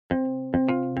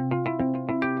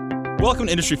Welcome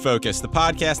to Industry Focus, the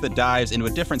podcast that dives into a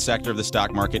different sector of the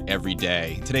stock market every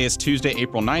day. Today is Tuesday,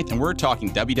 April 9th, and we're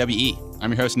talking WWE.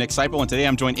 I'm your host, Nick Seipel, and today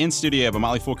I'm joined in studio by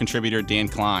Motley Fool contributor Dan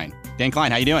Klein. Dan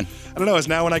Klein, how you doing? I don't know. Is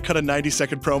now when I cut a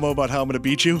 90-second promo about how I'm going to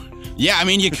beat you? Yeah, I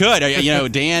mean, you could.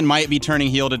 Dan might be turning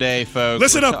heel today, folks.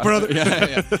 Listen up, brother.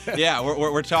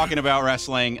 We're talking about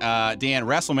wrestling. Dan,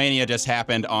 WrestleMania just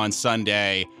happened on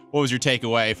Sunday. What was your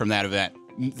takeaway from that event?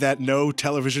 That no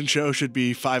television show should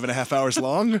be 5.5 hours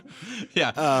long.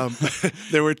 Yeah.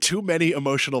 There were too many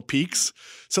emotional peaks.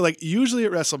 So, usually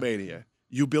at WrestleMania,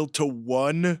 you build to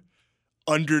one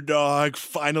underdog,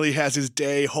 finally has his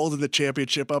day, holding the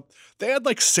championship up. They had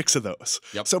 6 of those.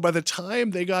 Yep. So by the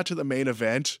time they got to the main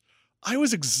event, I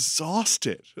was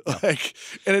exhausted.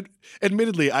 And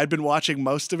admittedly, I'd been watching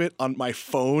most of it on my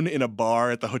phone in a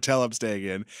bar at the hotel I'm staying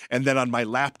in, and then on my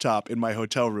laptop in my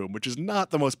hotel room, which is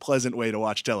not the most pleasant way to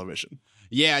watch television.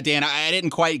 Yeah, Dan, I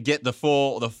didn't quite get the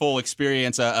full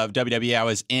experience of WWE. I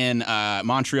was in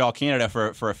Montreal, Canada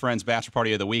for a friend's bachelor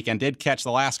party of the weekend. Did catch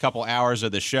the last couple hours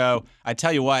of the show. I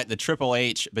tell you what, the Triple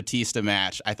H Batista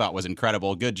match I thought was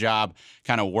incredible. Good job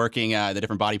kind of working the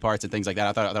different body parts and things like that.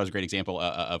 I thought that was a great example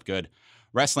of good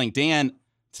wrestling. Dan,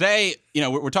 today,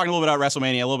 we're talking a little bit about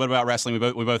WrestleMania, a little bit about wrestling.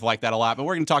 We both like that a lot, but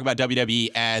we're going to talk about WWE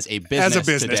as a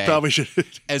business today, probably should.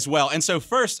 as well. And so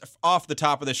first, off the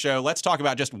top of the show, let's talk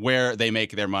about just where they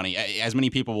make their money. As many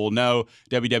people will know,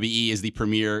 WWE is the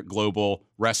premier global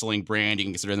wrestling brand. You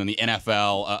can consider them the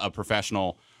NFL of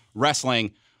professional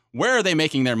wrestling. Where are they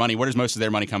making their money? Where does most of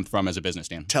their money come from as a business,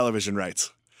 Dan? Television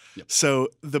rights. Yep. So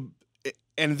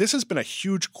and this has been a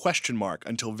huge question mark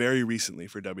until very recently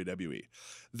for WWE.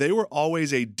 They were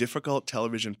always a difficult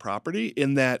television property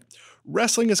in that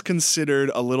wrestling is considered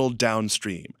a little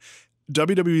downstream.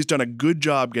 WWE's done a good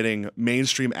job getting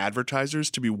mainstream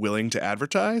advertisers to be willing to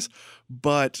advertise,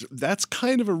 but that's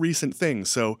kind of a recent thing.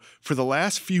 So for the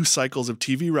last few cycles of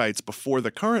TV rights before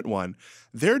the current one,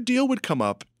 their deal would come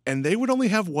up and they would only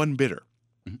have one bidder.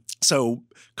 Mm-hmm. So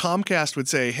Comcast would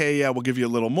say, hey, yeah, we'll give you a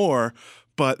little more,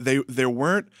 but there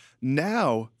weren't.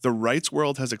 Now the rights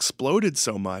world has exploded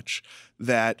so much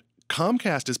that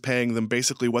Comcast is paying them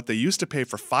basically what they used to pay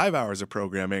for 5 hours of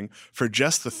programming for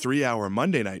just the 3-hour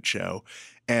Monday night show.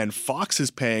 And Fox is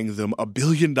paying them $1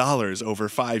 billion over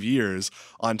 5 years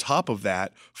on top of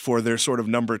that for their sort of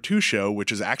number 2 show,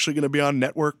 which is actually going to be on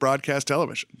network broadcast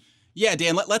television. Yeah,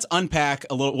 Dan, let's unpack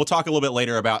a little. We'll talk a little bit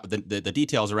later about the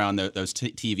details around those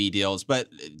TV deals. But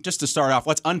just to start off,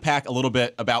 let's unpack a little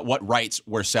bit about what rights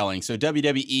we're selling. So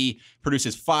WWE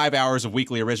produces 5 hours of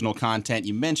weekly original content.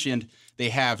 You mentioned they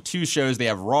have 2 shows. They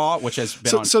have Raw, which has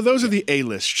been on. So those are the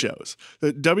A-list shows.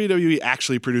 The WWE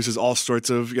actually produces all sorts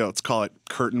of, let's call it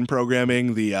curtain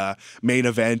programming. The main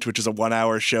event, which is a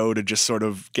 1-hour show to just sort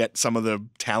of get some of the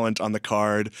talent on the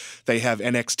card. They have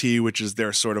NXT, which is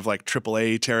their sort of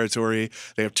AAA territory.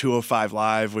 They have 205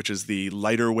 Live, which is the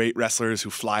lighter weight wrestlers who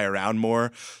fly around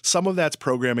more. Some of that's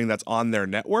programming that's on their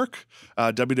network.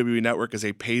 WWE Network is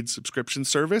a paid subscription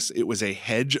service. It was a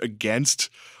hedge against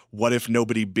what if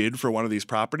nobody bid for one of these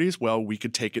properties? Well, we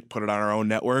could take it, put it on our own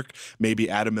network, maybe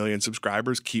add 1 million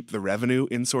subscribers, keep the revenue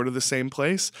in sort of the same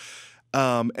place.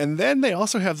 And then they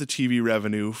also have the TV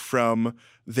revenue from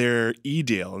their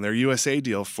E-deal and their USA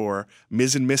deal for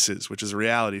Ms. and Mrs., which is a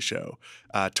reality show,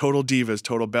 Total Divas,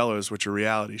 Total Bellas, which are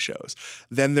reality shows.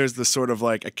 Then there's the sort of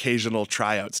occasional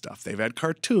tryout stuff. They've had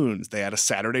cartoons. They had a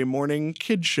Saturday morning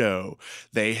kid show.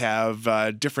 They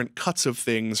have different cuts of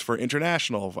things for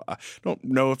international. I don't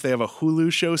know if they have a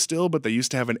Hulu show still, but they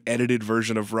used to have an edited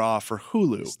version of Raw for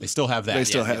Hulu. They still have that. They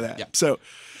still have that. Yeah. So,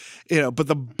 but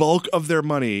the bulk of their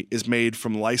money is made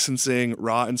from licensing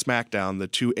Raw and SmackDown, the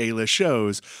 2 A-list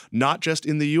shows, not just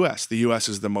in the U.S. The U.S.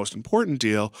 is the most important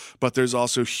deal, but there's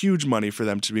also huge money for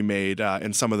them to be made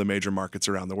in some of the major markets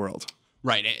around the world.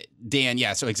 Right. Dan,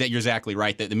 yeah, so you're exactly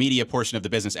right. The media portion of the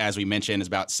business, as we mentioned, is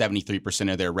about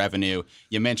 73% of their revenue.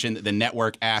 You mentioned the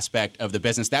network aspect of the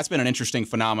business. That's been an interesting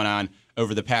phenomenon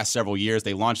over the past several years.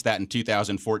 They launched that in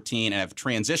 2014 and have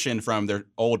transitioned from their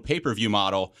old pay-per-view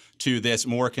model to this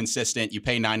more consistent, you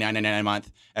pay $9.99 a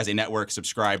month as a network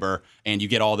subscriber, and you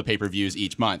get all the pay-per-views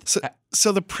each month.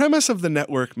 So the premise of the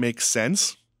network makes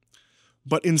sense,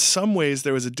 but in some ways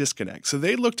there was a disconnect. So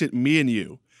they looked at me and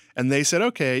you, and they said,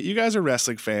 okay, you guys are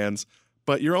wrestling fans,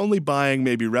 but you're only buying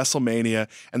maybe WrestleMania,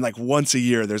 and once a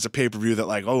year there's a pay-per-view that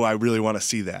I really want to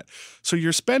see that. So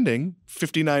you're spending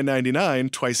 $59.99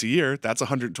 twice a year. That's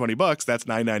 $120. That's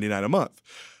 $9.99 a month.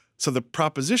 So the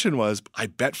proposition was, I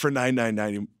bet for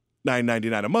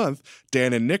 $9.99 a month,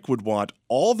 Dan and Nick would want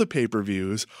all the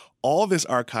pay-per-views, all this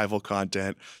archival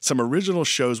content, some original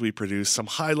shows we produce, some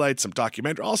highlights, some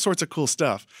documentary, all sorts of cool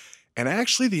stuff. And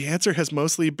actually, the answer has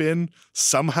mostly been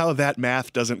somehow that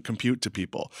math doesn't compute to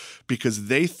people because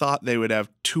they thought they would have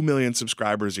 2 million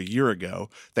subscribers a year ago.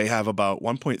 They have about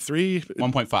 1.3,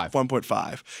 1.5.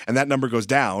 1.5. And that number goes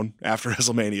down after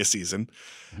WrestleMania season.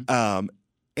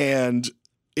 And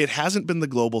it hasn't been the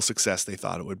global success they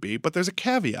thought it would be, but there's a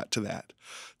caveat to that.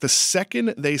 The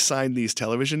second they signed these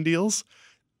television deals,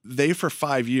 they for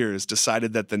 5 years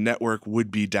decided that the network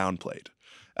would be downplayed.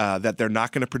 That they're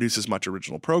not going to produce as much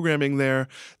original programming there.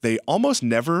 They almost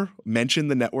never mention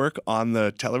the network on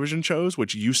the television shows,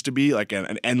 which used to be like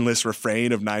an endless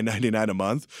refrain of $9.99 a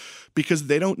month, because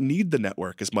they don't need the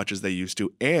network as much as they used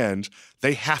to, and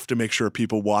they have to make sure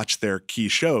people watch their key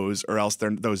shows or else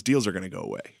those deals are going to go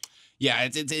away. Yeah,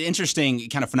 it's an interesting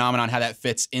kind of phenomenon how that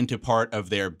fits into part of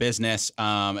their business.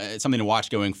 It's something to watch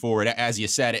going forward. As you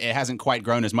said, it hasn't quite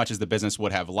grown as much as the business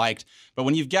would have liked. But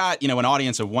when you've got an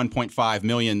audience of 1.5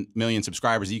 million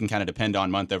subscribers, you can kind of depend on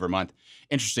month over month.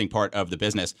 Interesting part of the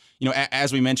business.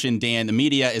 As we mentioned, Dan, the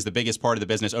media is the biggest part of the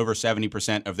business, over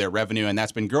 70% of their revenue, and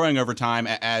that's been growing over time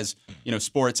as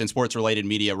sports and sports-related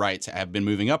media rights have been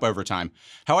moving up over time.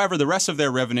 However, the rest of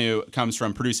their revenue comes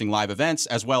from producing live events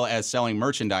as well as selling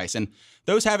merchandise, and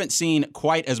those haven't seen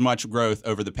quite as much growth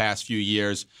over the past few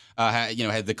years.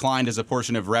 Have declined as a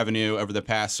portion of revenue over the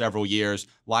past several years.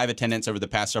 Live attendance over the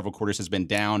past several quarters has been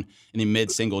down in the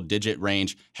mid-single-digit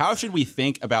range. How should we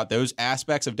think about those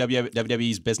aspects of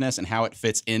WWE's business and how it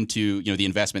fits into the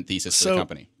investment thesis for the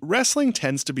company? Wrestling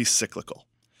tends to be cyclical.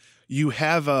 You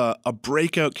have a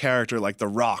breakout character like The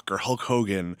Rock or Hulk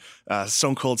Hogan,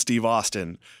 Stone Cold Steve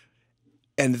Austin.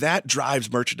 And that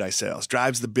drives merchandise sales,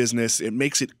 drives the business. It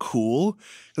makes it cool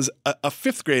because a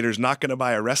fifth grader is not going to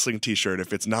buy a wrestling T-shirt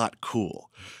if it's not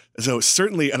cool. So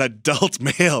certainly an adult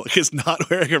male is not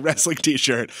wearing a wrestling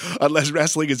T-shirt unless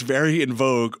wrestling is very in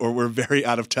vogue or we're very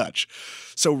out of touch.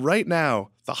 So right now,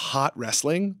 the hot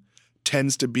wrestling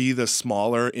tends to be the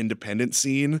smaller independent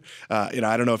scene. I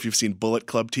don't know if you've seen Bullet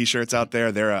Club T-shirts out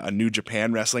there. They're a New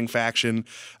Japan wrestling faction.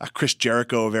 Chris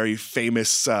Jericho, a very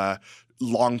famous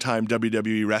longtime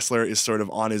WWE wrestler, is sort of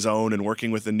on his own and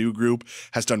working with a new group,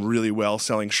 has done really well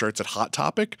selling shirts at Hot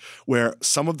Topic, where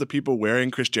some of the people wearing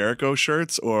Chris Jericho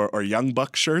shirts or Young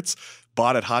Bucks shirts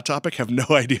bought at Hot Topic have no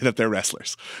idea that they're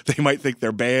wrestlers. They might think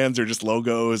they're bands or just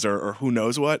logos or who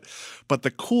knows what, but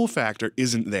the cool factor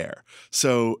isn't there.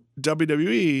 So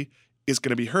WWE is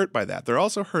going to be hurt by that. They're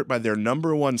also hurt by their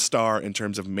number one star in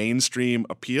terms of mainstream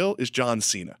appeal is John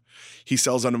Cena. He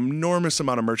sells an enormous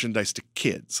amount of merchandise to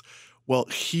kids. Well,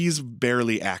 he's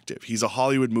barely active. He's a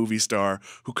Hollywood movie star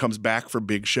who comes back for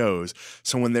big shows.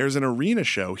 So when there's an arena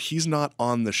show, he's not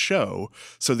on the show.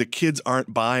 So the kids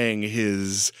aren't buying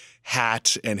his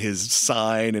hat and his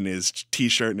sign and his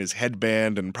T-shirt and his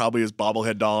headband and probably his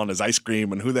bobblehead doll and his ice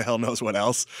cream and who the hell knows what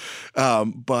else.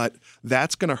 But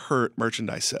that's going to hurt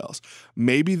merchandise sales.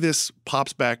 Maybe this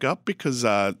pops back up because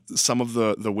some of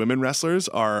the women wrestlers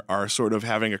are sort of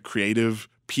having a creative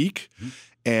peak. Mm-hmm.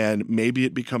 And maybe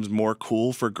it becomes more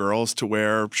cool for girls to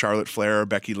wear Charlotte Flair or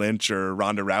Becky Lynch or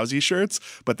Ronda Rousey shirts,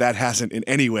 but that hasn't in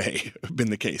any way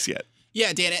been the case yet.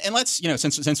 Yeah, Dan, and let's,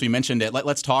 since we mentioned it,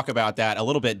 let's talk about that a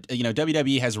little bit.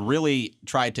 WWE has really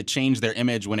tried to change their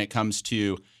image when it comes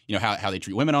to, how they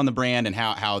treat women on the brand and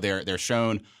how they're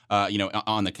shown,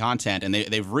 on the content. And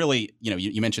they've really,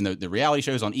 you mentioned the reality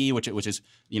shows on E, which is,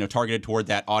 targeted toward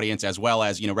that audience, as well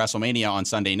as, WrestleMania on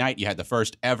Sunday night. You had the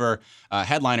first ever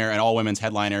headliner, an all-women's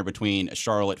headliner between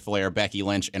Charlotte Flair, Becky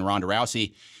Lynch, and Ronda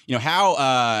Rousey. How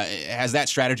has that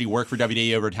strategy worked for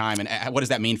WWE over time, and what does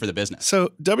that mean for the business? So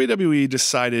WWE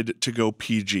decided to go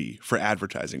PG for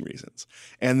advertising reasons.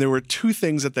 And there were two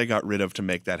things that they got rid of to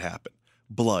make that happen.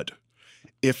 Blood.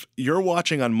 If you're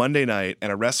watching on Monday night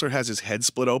and a wrestler has his head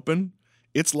split open,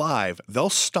 it's live. They'll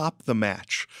stop the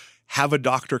match, have a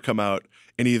doctor come out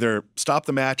and either stop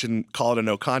the match and call it a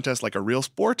no contest like a real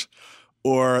sport,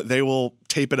 or they will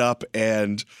tape it up.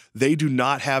 And they do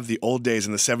not have the old days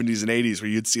in the 70s and 80s where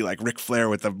you'd see like Ric Flair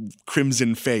with a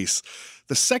crimson face.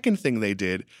 The second thing they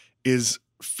did is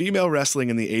female wrestling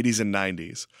in the 80s and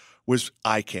 90s was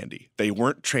eye candy. They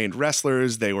weren't trained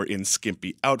wrestlers. They were in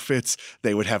skimpy outfits.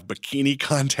 They would have bikini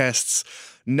contests.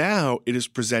 Now it is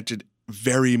presented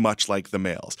very much like the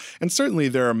males. And certainly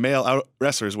there are male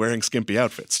wrestlers wearing skimpy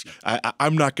outfits.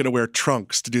 I'm not going to wear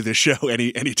trunks to do this show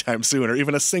anytime soon, or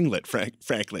even a singlet,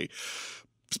 frankly.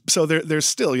 So there's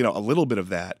still, a little bit of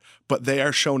that, but they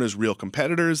are shown as real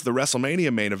competitors. The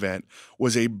WrestleMania main event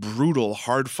was a brutal,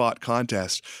 hard-fought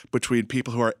contest between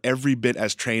people who are every bit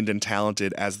as trained and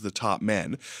talented as the top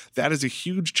men. That is a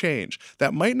huge change.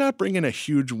 That might not bring in a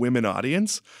huge women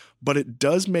audience, but it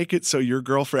does make it so your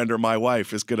girlfriend or my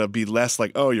wife is going to be less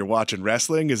like, oh, you're watching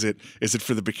wrestling? Is it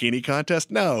for the bikini contest?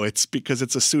 No, it's because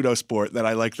it's a pseudo sport that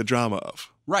I like the drama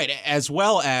of. Right, as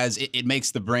well as it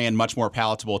makes the brand much more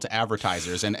palatable to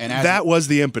advertisers, and as, that was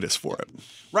the impetus for it.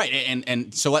 Right,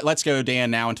 and so let's go,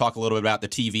 Dan, now and talk a little bit about the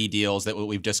TV deals that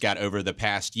we've just got over the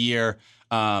past year.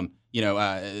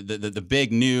 The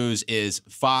big news is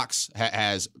Fox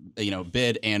has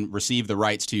bid and received the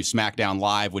rights to SmackDown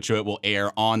Live, which it will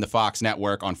air on the Fox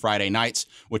network on Friday nights,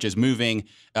 which is moving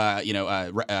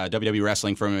WWE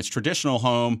Wrestling from its traditional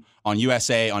home on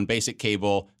USA on basic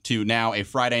cable to now a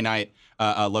Friday night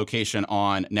location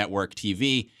on network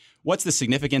TV. What's the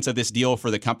significance of this deal for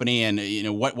the company, and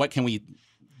what can we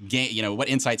gain? What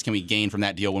insights can we gain from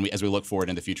that deal as we look forward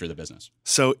in the future of the business?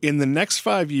 So in the next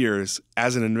 5 years,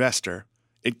 as an investor,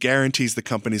 it guarantees the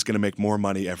company's going to make more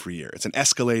money every year. It's an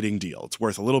escalating deal. It's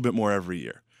worth a little bit more every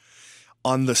year.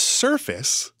 On the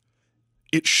surface,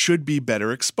 it should be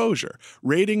better exposure.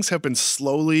 Ratings have been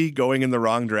slowly going in the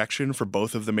wrong direction for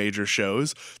both of the major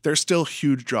shows. They're still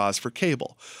huge draws for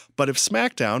cable. But if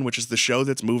SmackDown, which is the show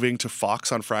that's moving to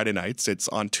Fox on Friday nights, it's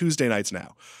on Tuesday nights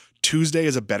now. Tuesday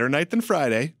is a better night than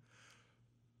Friday.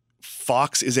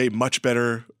 Fox is a much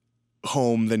better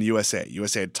home than USA.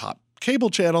 USA had top cable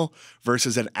channel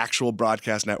versus an actual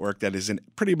broadcast network that is in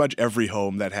pretty much every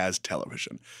home that has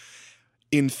television.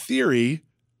 In theory,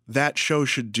 that show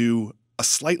should do a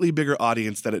slightly bigger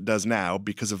audience than it does now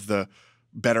because of the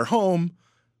better home,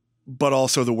 but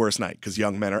also the worst night because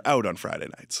young men are out on Friday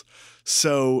nights.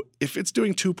 So if it's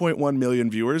doing 2.1 million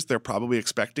viewers, they're probably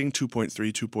expecting 2.3,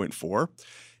 2.4.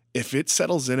 If it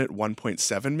settles in at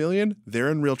 1.7 million, they're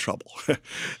in real trouble.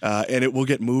 And it will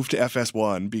get moved to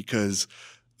FS1 because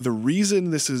the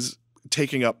reason this is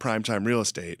taking up primetime real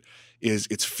estate is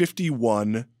it's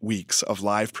 51 weeks of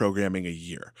live programming a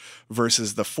year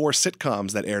versus the 4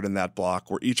 sitcoms that aired in that block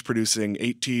were each producing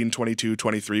 18, 22,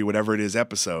 23, whatever it is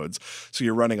episodes. So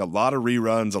you're running a lot of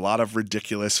reruns, a lot of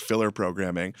ridiculous filler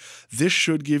programming. This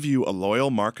should give you a loyal,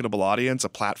 marketable audience, a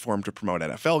platform to promote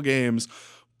NFL games,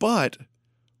 but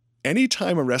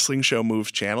anytime a wrestling show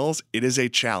moves channels, it is a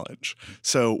challenge.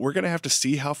 So we're going to have to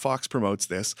see how Fox promotes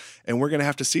this, and we're going to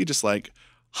have to see just like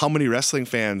how many wrestling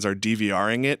fans are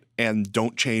DVRing it and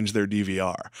don't change their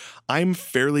DVR. I'm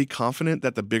fairly confident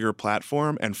that the bigger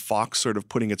platform and Fox sort of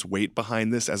putting its weight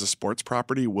behind this as a sports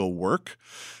property will work.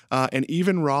 And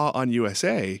even Raw on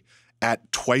USA at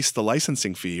twice the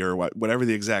licensing fee or whatever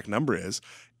the exact number is,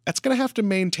 it's going to have to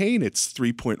maintain its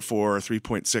 3.4 or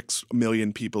 3.6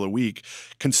 million people a week,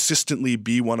 consistently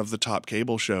be one of the top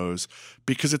cable shows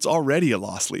because it's already a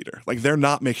loss leader. Like they're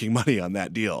not making money on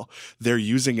that deal. They're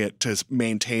using it to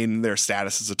maintain their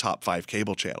status as a top 5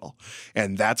 cable channel.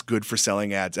 And that's good for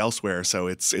selling ads elsewhere. So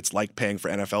it's like paying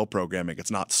for NFL programming. It's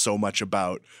not so much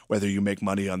about whether you make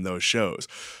money on those shows.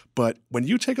 But when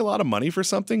you take a lot of money for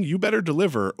something, you better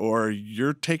deliver or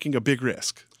you're taking a big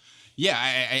risk. Yeah,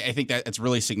 I think that it's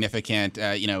really significant.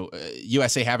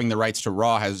 USA having the rights to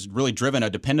Raw has really driven a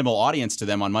dependable audience to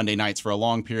them on Monday nights for a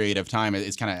long period of time.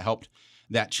 It's kind of helped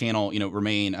that channel,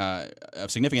 remain of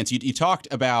significance. You talked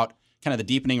about kind of the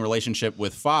deepening relationship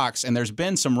with Fox, and there's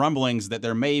been some rumblings that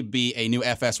there may be a new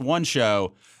FS1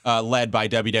 show led by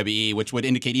WWE, which would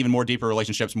indicate even more deeper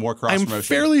relationships, more cross-promotion. I'm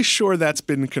fairly sure that's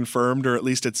been confirmed, or at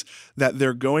least it's that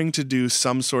they're going to do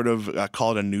some sort of,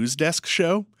 call it a news desk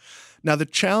show. Now, the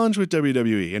challenge with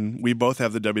WWE, and we both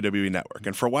have the WWE Network,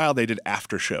 and for a while they did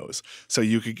after shows. So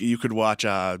you could watch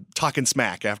Talkin'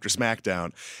 Smack after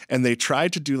SmackDown, and they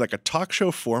tried to do like a talk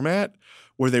show format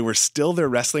where they were still their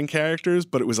wrestling characters,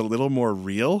 but it was a little more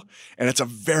real, and it's a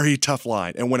very tough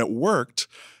line. And when it worked,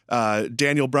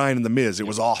 Daniel Bryan and The Miz, it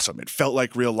was awesome. It felt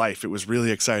like real life. It was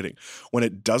really exciting. When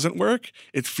it doesn't work,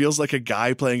 it feels like a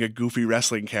guy playing a goofy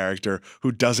wrestling character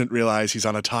who doesn't realize he's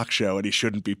on a talk show and he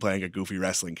shouldn't be playing a goofy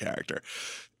wrestling character.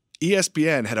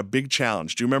 ESPN had a big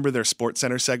challenge. Do you remember their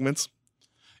SportsCenter segments?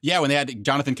 Yeah, when they had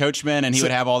Jonathan Coachman and he would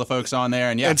have all the folks on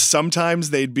there, and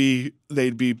sometimes they'd be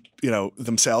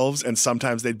themselves, and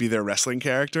sometimes they'd be their wrestling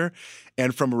character.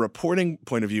 And from a reporting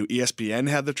point of view, ESPN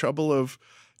had the trouble of,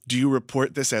 do you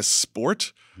report this as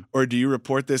sport or do you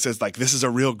report this as like this is a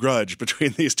real grudge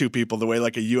between these two people, the way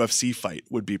like a UFC fight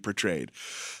would be portrayed?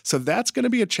 So that's going to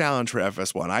be a challenge for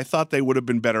FS1. I thought they would have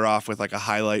been better off with like a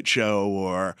highlight show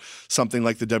or something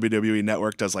like the WWE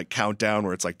Network does, like Countdown,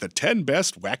 where it's like the 10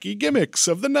 best wacky gimmicks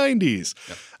of the 90s.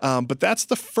 Yep. But that's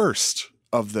the first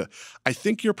of the. I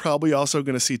think you're probably also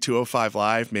going to see 205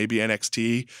 Live, maybe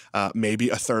NXT, maybe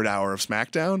a third hour of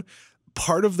SmackDown.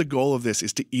 Part of the goal of this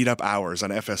is to eat up hours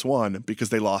on FS1 because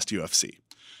they lost UFC.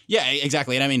 Yeah,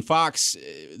 exactly. And I mean, Fox,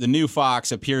 the new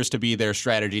Fox appears to be their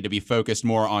strategy to be focused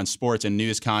more on sports and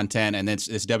news content. And this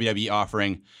WWE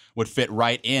offering would fit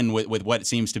right in with what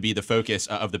seems to be the focus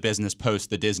of the business post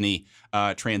the Disney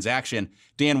transaction.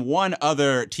 Dan, one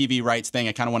other TV rights thing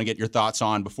I kind of want to get your thoughts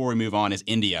on before we move on is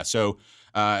India. So,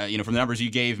 from the numbers you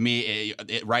gave me,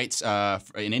 rights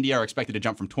in India are expected to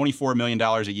jump from $24 million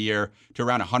a year to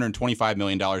around $125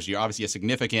 million a year. Obviously, a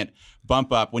significant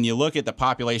bump up. When you look at the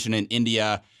population in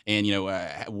India and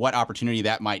what opportunity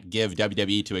that might give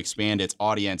WWE to expand its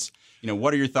audience,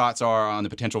 what are your thoughts on the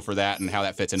potential for that and how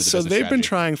that fits into the business strategy? So they've been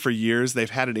trying for years. They've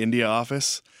had an India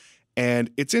office,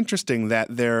 and it's interesting that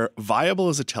they're viable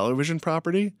as a television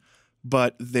property,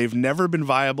 but they've never been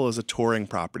viable as a touring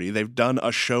property. They've done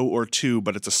a show or two,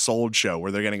 but it's a sold show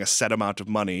where they're getting a set amount of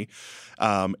money,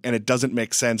 and it doesn't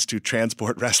make sense to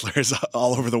transport wrestlers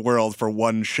all over the world for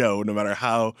one show, no matter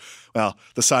how, well,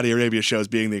 the Saudi Arabia shows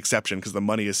being the exception because the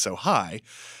money is so high.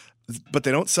 But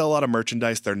they don't sell a lot of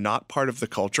merchandise. They're not part of the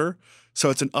culture. So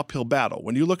it's an uphill battle.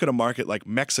 When you look at a market like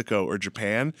Mexico or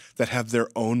Japan that have their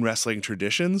own wrestling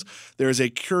traditions, there is a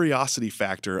curiosity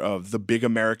factor of the big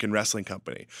American wrestling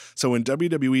company. So when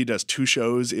WWE does 2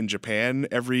 shows in Japan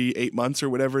every 8 months or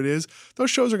whatever it is, those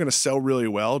shows are going to sell really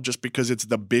well just because it's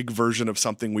the big version of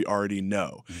something we already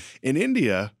know. In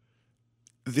India,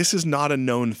 this is not a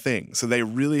known thing. So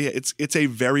it's a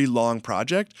very long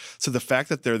project. So the fact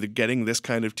that they're getting this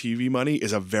kind of TV money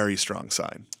is a very strong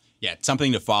sign. Yeah, it's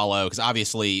something to follow because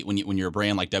obviously when you're a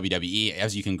brand like WWE,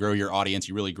 as you can grow your audience,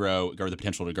 you really grow the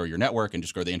potential to grow your network and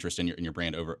just grow the interest in your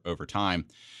brand over time.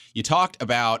 You talked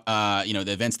about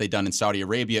the events they've done in Saudi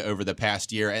Arabia over the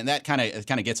past year, and that kind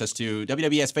of gets us to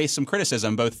WWE has faced some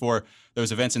criticism both for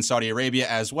those events in Saudi Arabia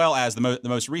as well as the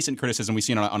most recent criticism we've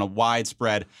seen on a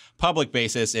widespread public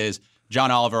basis is John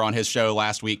Oliver on his show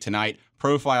last week tonight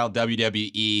profiled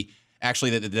WWE.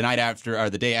 Actually, the night after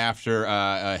or the day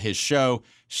after his show,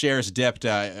 shares dipped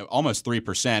almost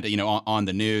 3%. On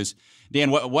the news. Dan,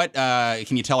 what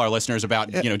can you tell our listeners about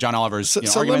John Oliver's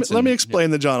arguments? Let me explain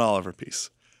the John Oliver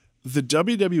piece. The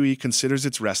WWE considers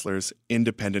its wrestlers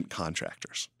independent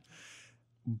contractors,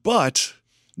 but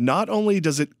not only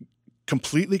does it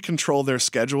completely control their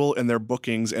schedule and their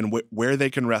bookings and where they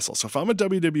can wrestle. So if I'm a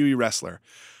WWE wrestler,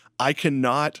 I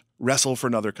cannot wrestle for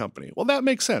another company. Well, that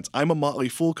makes sense. I'm a Motley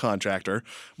Fool contractor.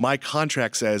 My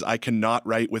contract says I cannot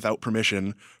write without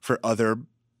permission for other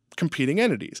competing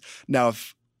entities. Now,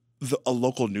 if a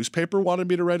local newspaper wanted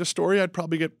me to write a story, I'd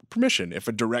probably get permission. If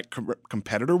a direct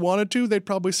competitor wanted to, they'd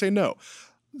probably say no.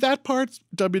 That part,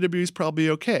 WWE is probably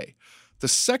okay. The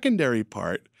secondary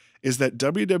part is that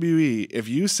WWE, if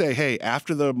you say, hey,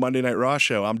 after the Monday Night Raw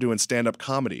show, I'm doing stand-up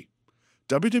comedy,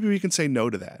 WWE can say no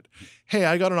to that. Hey,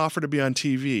 I got an offer to be on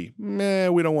TV.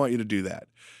 We don't want you to do that.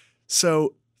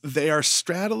 So they are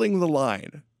straddling the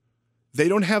line. They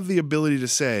don't have the ability to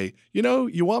say, you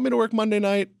want me to work Monday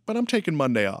night, but I'm taking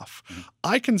Monday off. Mm-hmm.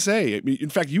 I can say, in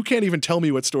fact, you can't even tell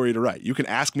me what story to write. You can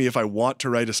ask me if I want to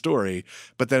write a story,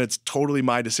 but then it's totally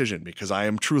my decision because I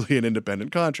am truly an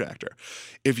independent contractor.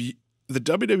 The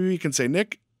WWE can say,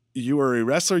 Nick, you are a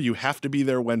wrestler. You have to be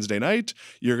there Wednesday night.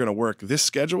 You're going to work this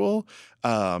schedule.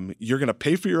 You're going to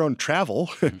pay for your own travel.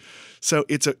 Mm-hmm. So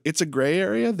it's a gray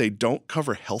area. They don't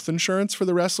cover health insurance for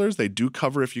the wrestlers. They do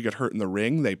cover if you get hurt in the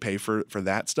ring. They pay for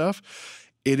that stuff.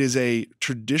 It is a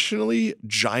traditionally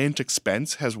giant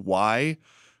expense, has why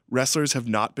wrestlers have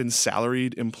not been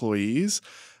salaried employees.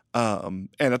 And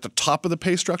at the top of the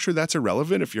pay structure, that's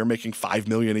irrelevant. If you're making $5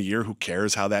 million a year, who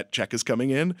cares how that check is coming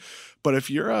in? But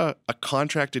if you're a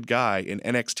contracted guy in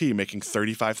NXT making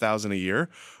 $35,000 a year,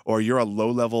 or you're a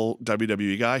low-level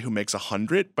WWE guy who makes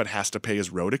 $100 but has to pay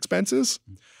his road expenses,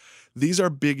 these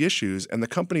are big issues, and the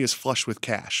company is flush with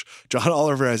cash. John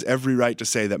Oliver has every right to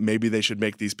say that maybe they should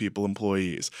make these people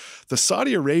employees. The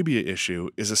Saudi Arabia issue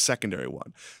is a secondary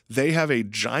one. They have a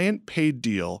giant paid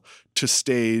deal to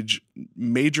stage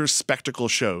major spectacle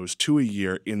shows 2 a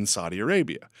year in Saudi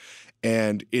Arabia.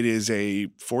 And it is a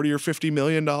 $40 or $50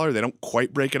 million. They don't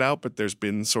quite break it out, but there's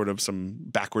been sort of some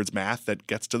backwards math that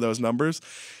gets to those numbers.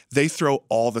 They throw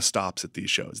all the stops at these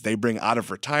shows. They bring out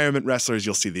of retirement wrestlers.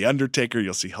 You'll see The Undertaker.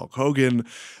 You'll see Hulk Hogan.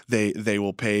 They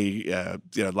will pay,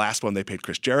 last one they paid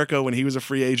Chris Jericho when he was a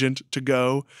free agent to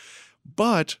go.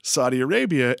 But Saudi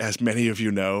Arabia, as many of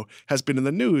you know, has been in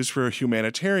the news for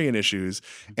humanitarian issues.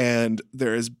 And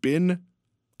there has been,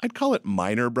 I'd call it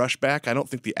minor brushback. I don't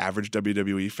think the average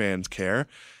WWE fans care.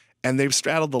 And they've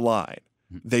straddled the line.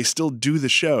 they still do the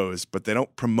shows, but they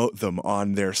don't promote them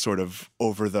on their sort of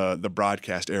over the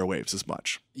broadcast airwaves as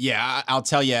much. Yeah, I'll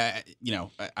tell you,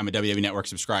 I'm a WWE Network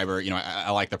subscriber.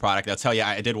 I like the product. I'll tell you,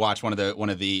 I did watch one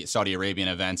of the Saudi Arabian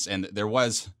events, and there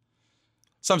was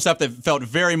some stuff that felt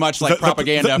very much like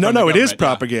propaganda. It is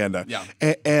propaganda. Yeah.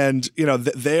 And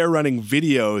they're running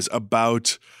videos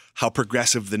about how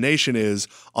progressive the nation is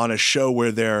on a show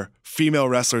where their female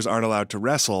wrestlers aren't allowed to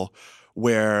wrestle,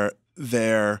 where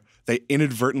they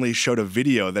inadvertently showed a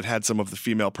video that had some of the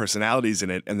female personalities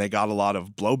in it, and they got a lot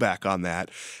of blowback on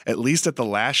that. At least at the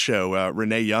last show,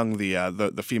 Renee Young,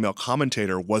 the female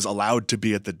commentator, was allowed to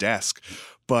be at the desk.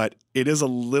 But it is a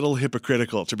little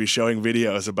hypocritical to be showing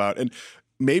videos about, and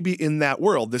maybe in that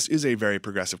world, this is a very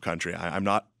progressive country. I'm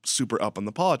not super up on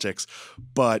the politics,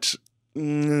 but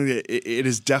it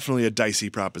is definitely a dicey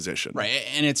proposition, right?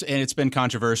 And it's been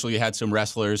controversial. You had some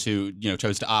wrestlers who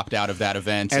chose to opt out of that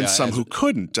event, and some who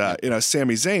couldn't.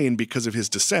 Sami Zayn, because of his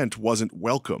descent, wasn't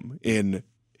welcome in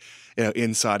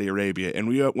Saudi Arabia. And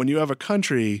when you have a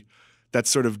country that's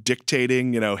sort of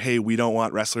dictating, hey, we don't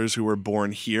want wrestlers who were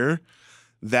born here,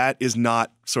 that is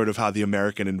not sort of how the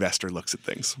American investor looks at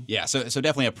things. Yeah, so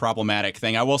definitely a problematic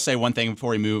thing. I will say one thing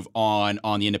before we move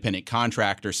on the independent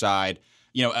contractor side.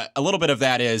 A little bit of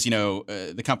that is,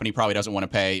 the company probably doesn't want to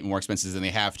pay more expenses than they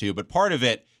have to, but part of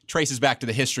it traces back to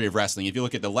the history of wrestling. If you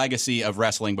look at the legacy of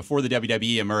wrestling before the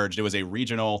WWE emerged, it was a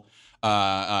regional,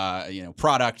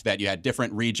 product that you had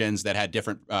different regions that had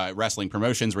different wrestling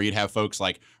promotions where you'd have folks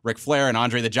like Ric Flair and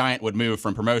Andre the Giant would move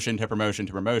from promotion to promotion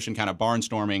to promotion, kind of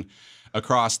barnstorming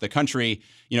across the country.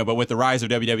 But with the rise of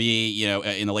WWE,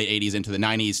 in the late 80s into the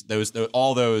 90s,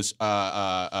 all those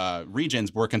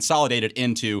regions were consolidated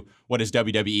into what is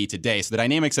WWE today. So the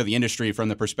dynamics of the industry from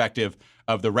the perspective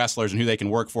of the wrestlers and who they can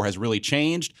work for has really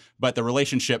changed, but the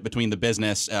relationship between the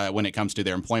business when it comes to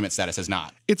their employment status has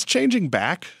not. It's changing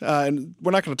back, and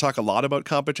we're not going to talk a lot about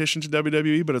competition to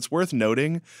WWE, but it's worth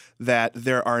noting that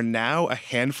there are now a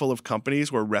handful of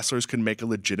companies where wrestlers can make a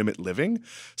legitimate living.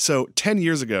 So 10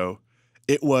 years ago,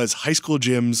 it was high school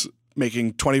gyms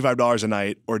making $25 a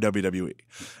night or WWE.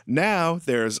 Now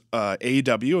there's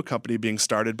AEW, a company being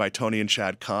started by Tony and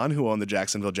Shad Khan, who own the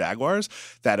Jacksonville Jaguars,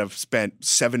 that have spent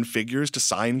 7 figures to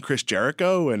sign Chris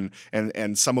Jericho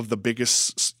and some of the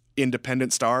biggest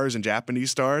independent stars and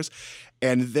Japanese stars.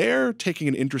 And they're taking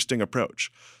an interesting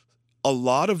approach. A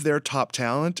lot of their top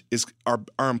talent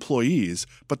are employees,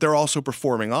 but they're also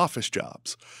performing office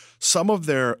jobs. Some of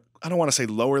their, I don't want to say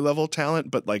lower level talent,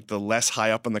 but like the less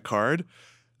high up on the card,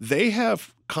 they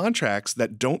have contracts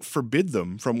that don't forbid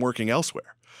them from working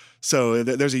elsewhere. So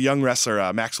there's a young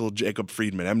wrestler, Maxwell Jacob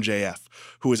Friedman, MJF,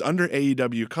 who is under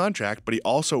AEW contract, but he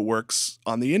also works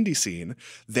on the indie scene.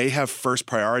 They have first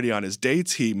priority on his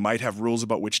dates. He might have rules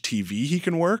about which TV he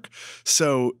can work.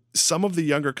 So some of the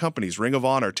younger companies, Ring of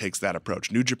Honor takes that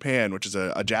approach. New Japan, which is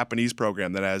a Japanese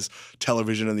program that has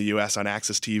television in the US on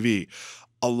Access TV.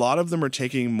 A lot of them are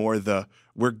taking more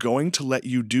we're going to let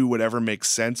you do whatever makes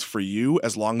sense for you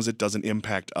as long as it doesn't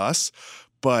impact us.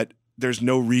 But there's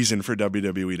no reason for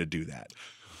WWE to do that.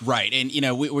 Right. And,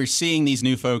 we're seeing these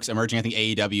new folks emerging. I think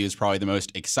AEW is probably the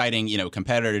most exciting,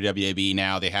 competitor to WWE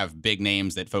now. They have big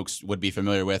names that folks would be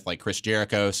familiar with, like Chris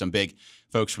Jericho, some big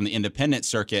folks from the independent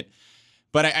circuit.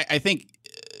 But I think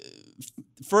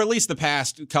for at least the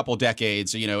past couple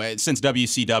decades, since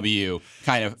WCW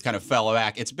kind of fell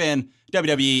back, it's been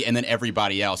WWE and then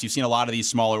everybody else. You've seen a lot of these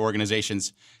smaller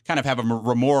organizations kind of have a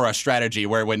remora strategy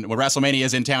where when WrestleMania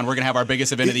is in town, we're going to have our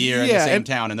biggest event of the year in the same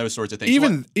town and those sorts of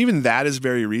things. Even that is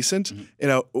very recent.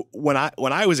 Mm-hmm.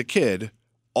 When I was a kid,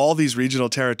 all these regional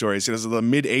territories, the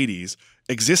mid 80s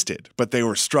existed, but they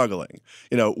were struggling.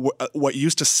 What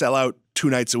used to sell out 2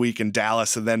 nights a week in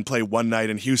Dallas and then play one night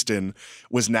in Houston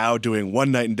was now doing one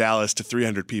night in Dallas to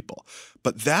 300 people.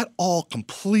 But that all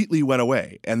completely went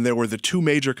away. And there were the 2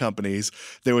 major companies.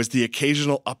 There was the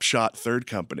occasional upshot third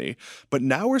company. But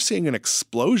now we're seeing an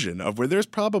explosion of where there's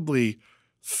probably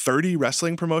 30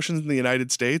 wrestling promotions in the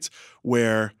United States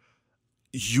where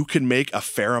you can make a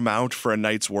fair amount for a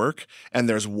night's work, and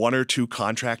there's 1 or 2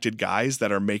 contracted guys that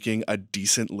are making a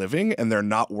decent living, and they're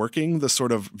not working the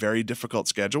sort of very difficult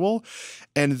schedule.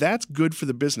 And that's good for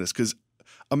the business, because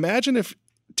imagine if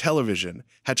television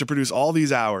had to produce all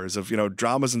these hours of,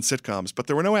 dramas and sitcoms, but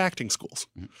there were no acting schools.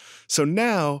 Mm-hmm. So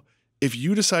now, if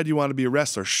you decide you want to be a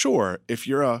wrestler, sure, if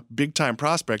you're a big-time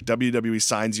prospect, WWE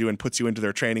signs you and puts you into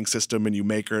their training system and you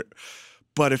make it.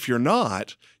 But if you're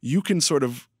not, you can sort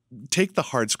of take the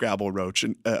hard scrabble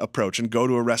approach and go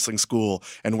to a wrestling school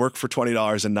and work for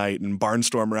 $20 a night and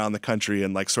barnstorm around the country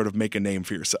and sort of make a name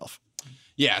for yourself.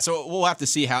 Yeah, so we'll have to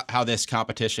see how this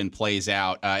competition plays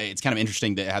out. It's kind of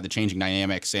interesting to have the changing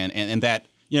dynamics and that,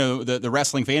 the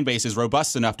wrestling fan base is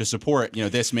robust enough to support,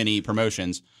 this many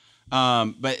promotions.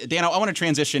 But Dan, I want to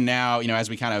transition now, as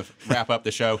we kind of wrap up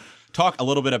the show, talk a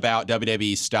little bit about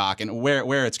WWE stock and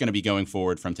where it's going to be going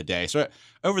forward from today. So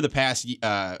over the past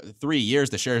 3 years,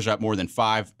 the shares are up more than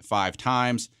five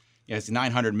times. It's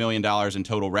 $900 million in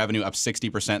total revenue, up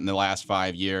 60% in the last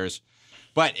 5 years.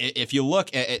 But if you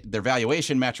look at their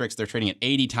valuation metrics, they're trading at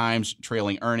 80 times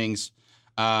trailing earnings.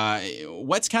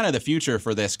 What's kind of the future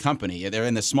for this company? They're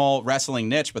in the small wrestling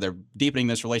niche, but they're deepening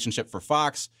this relationship for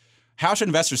Fox. How should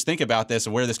investors think about this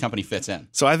and where this company fits in?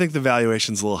 So I think the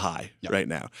valuation's a little high right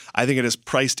now. I think it is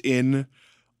priced in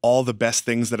all the best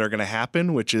things that are going to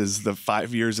happen, which is the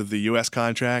 5 years of the U.S.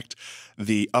 contract,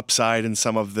 the upside in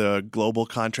some of the global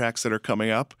contracts that are coming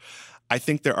up. I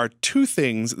think there are two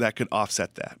things that could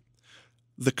offset that.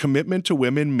 The commitment to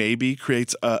women maybe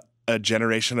creates a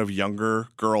generation of younger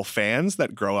girl fans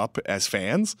that grow up as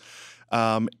fans.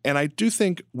 And I do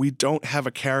think we don't have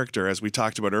a character, as we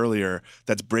talked about earlier,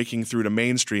 that's breaking through to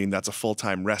mainstream that's a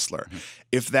full-time wrestler. Mm-hmm.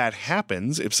 If that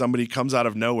happens, if somebody comes out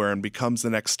of nowhere and becomes the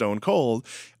next Stone Cold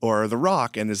or The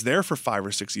Rock and is there for 5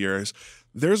 or 6 years,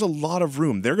 there's a lot of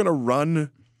room. They're going to run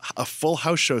a full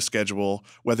house show schedule,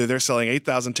 whether they're selling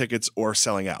 8,000 tickets or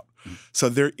selling out. Mm-hmm. So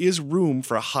there is room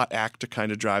for a hot act to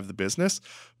kind of drive the business.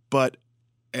 But,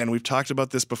 and we've talked about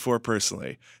this before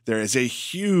personally, there is a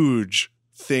huge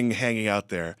thing hanging out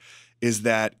there is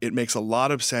that it makes a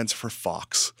lot of sense for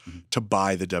Fox to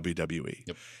buy the WWE.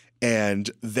 Yep. And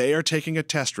they are taking a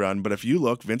test run. But if you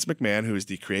look, Vince McMahon, who is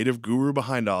the creative guru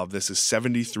behind all of this, is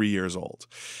 73 years old.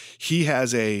 He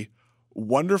has a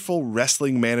wonderful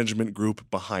wrestling management group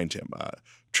behind him.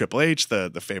 Triple H, the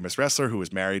famous wrestler who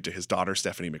was married to his daughter,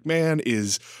 Stephanie McMahon,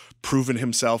 is proven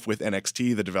himself with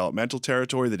NXT, the developmental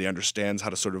territory, that he understands how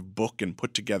to sort of book and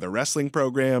put together wrestling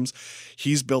programs.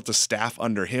 He's built a staff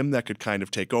under him that could kind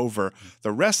of take over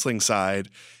the wrestling side.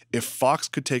 If Fox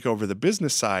could take over the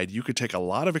business side, you could take a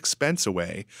lot of expense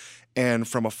away. And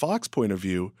from a Fox point of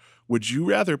view, would you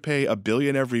rather pay $1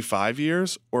 billion every 5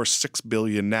 years or $6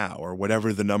 billion now, or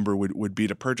whatever the number would be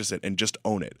to purchase it and just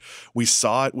own it? We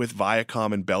saw it with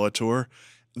Viacom and Bellator.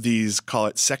 These, call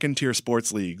it second-tier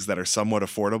sports leagues that are somewhat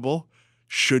affordable,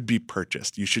 should be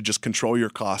purchased. You should just control your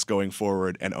costs going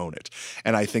forward and own it.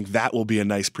 And I think that will be a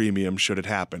nice premium should it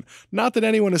happen. Not that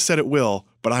anyone has said it will,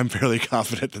 but I'm fairly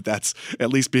confident that that's at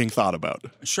least being thought about.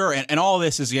 Sure, and all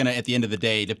this is going to, at the end of the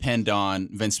day, depend on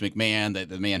Vince McMahon,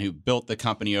 the man who built the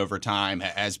company over time,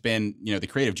 has been, the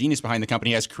creative genius behind the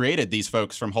company, has created these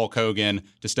folks from Hulk Hogan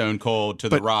to Stone Cold to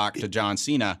The Rock to John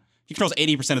Cena. He controls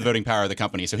 80% of the voting power of the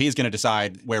company, so he's going to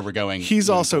decide where we're going. He's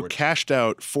also cashed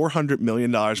out $400 million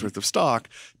worth of stock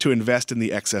to invest in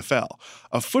the XFL,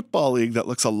 a football league that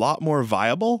looks a lot more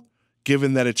viable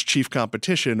given that its chief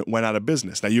competition went out of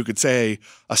business. Now, you could say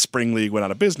a spring league went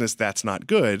out of business. That's not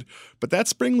good. But that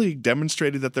spring league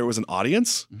demonstrated that there was an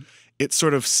audience. Mm-hmm. It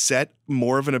sort of set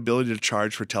more of an ability to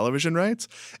charge for television rights.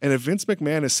 And if Vince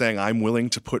McMahon is saying, I'm willing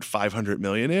to put $500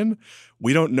 million in,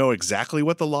 we don't know exactly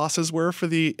what the losses were for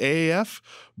the AAF,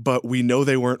 but we know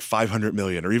they weren't $500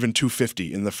 million or even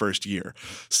 $250 in the first year.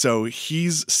 So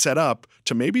he's set up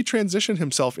to maybe transition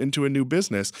himself into a new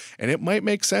business, and it might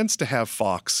make sense to have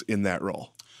Fox in that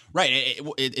role. Right.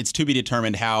 It's to be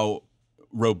determined how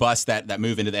robust that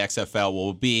move into the XFL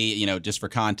will be. Just for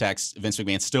context, Vince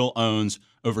McMahon still owns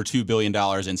over $2 billion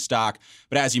in stock.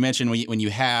 But as you mentioned, when you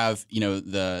have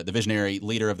the visionary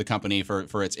leader of the company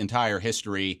for its entire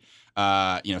history,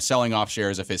 selling off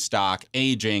shares of his stock,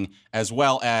 aging, as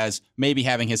well as maybe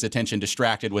having his attention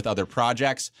distracted with other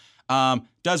projects,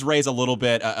 does raise a little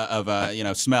bit of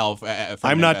a smell.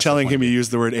 I'm not telling him you use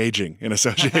the word aging in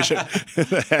association.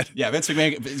 Yeah, Vince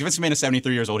McMahon is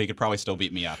 73 years old. He could probably still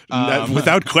beat me up.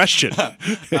 Without question.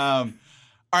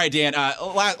 All right, Dan.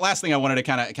 Last thing I wanted to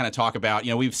kind of talk about.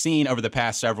 We've seen over the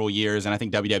past several years, and I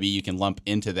think WWE you can lump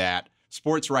into that.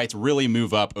 Sports rights really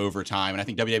move up over time, and I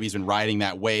think WWE's been riding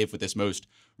that wave with this most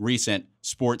recent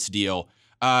sports deal.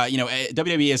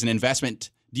 WWE is an investment.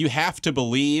 Do you have to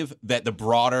believe that the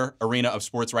broader arena of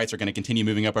sports rights are going to continue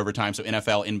moving up over time? So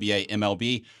NFL, NBA,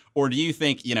 MLB, or do you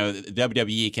think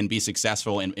WWE can be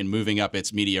successful in moving up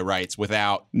its media rights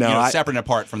without separate and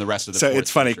apart from the rest of the? So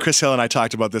it's funny. Chris Hill and I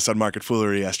talked about this on Market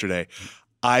Foolery yesterday.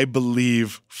 I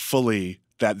believe fully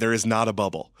that there is not a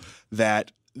bubble.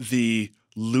 That the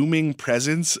looming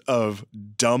presence of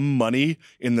dumb money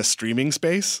in the streaming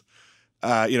space,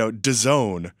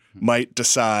 DAZN might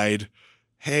decide,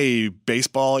 hey,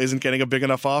 baseball isn't getting a big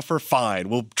enough offer, fine,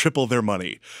 we'll triple their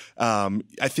money. I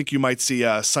think you might see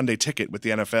a Sunday Ticket with the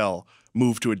NFL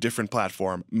move to a different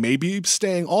platform, maybe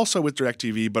staying also with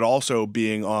DirecTV, but also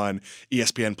being on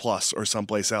ESPN Plus or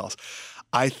someplace else.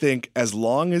 I think as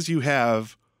long as you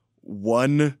have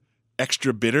one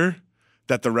extra bidder,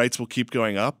 that the rights will keep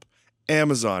going up.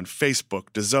 Amazon, Facebook,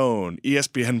 DAZN,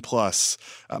 ESPN Plus,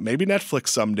 maybe Netflix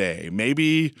someday,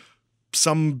 maybe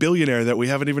some billionaire that we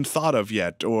haven't even thought of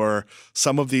yet, or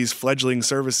some of these fledgling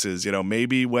services.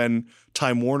 Maybe when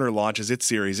Time Warner launches its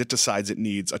series, it decides it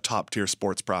needs a top-tier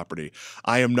sports property.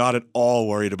 I am not at all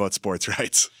worried about sports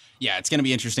rights. Yeah, it's going to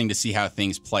be interesting to see how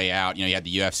things play out. You had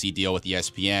the UFC deal with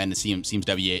ESPN. It seems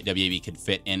WAB could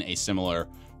fit in a similar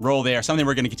role there, something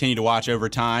we're going to continue to watch over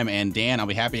time. And Dan, I'll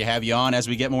be happy to have you on as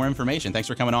we get more information. Thanks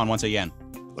for coming on once again.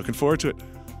 Looking forward to it.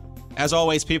 As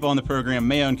always, people on the program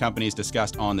may own companies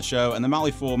discussed on the show, and the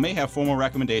Motley Fool may have formal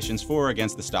recommendations for or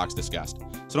against the stocks discussed.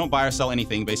 So don't buy or sell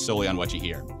anything based solely on what you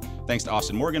hear. Thanks to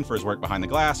Austin Morgan for his work behind the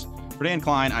glass. For Dan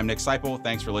Klein, I'm Nick Seipel.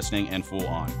 Thanks for listening, and Fool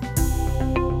on.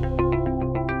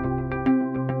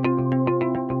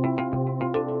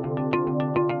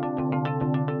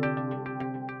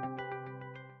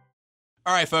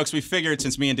 All right, folks, we figured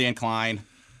since me and Dan Klein,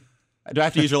 do I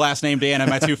have to use your last name, Dan?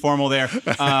 Am I too formal there?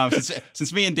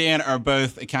 Since me and Dan are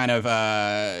both kind of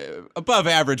above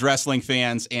average wrestling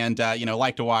fans and,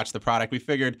 like to watch the product, we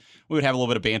figured we would have a little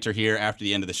bit of banter here after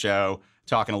the end of the show,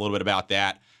 talking a little bit about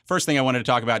that. First thing I wanted to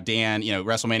talk about, Dan,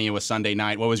 WrestleMania was Sunday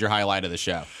night. What was your highlight of the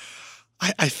show?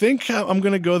 I think I'm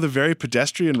going to go the very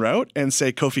pedestrian route and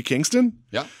say Kofi Kingston.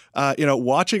 Yeah.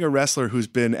 Watching a wrestler who's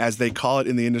been, as they call it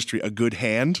in the industry, a good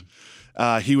hand.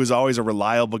 He was always a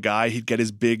reliable guy. He'd get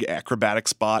his big acrobatic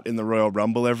spot in the Royal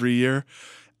Rumble every year.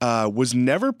 Was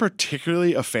never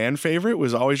particularly a fan favorite,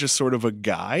 was always just sort of a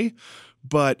guy.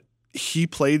 But he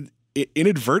played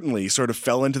inadvertently, sort of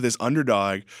fell into this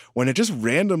underdog when it just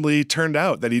randomly turned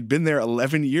out that he'd been there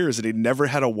 11 years and he'd never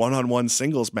had a one-on-one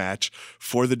singles match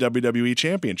for the WWE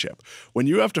Championship. When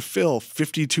you have to fill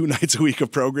 52 nights a week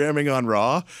of programming on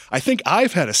Raw, I think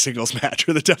I've had a singles match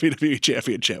for the WWE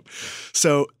Championship.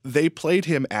 So they played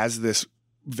him as this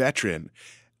veteran.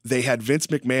 They had Vince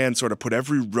McMahon sort of put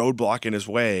every roadblock in his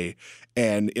way,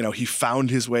 and he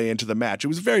found his way into the match. It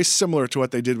was very similar to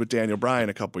what they did with Daniel Bryan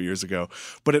a couple years ago,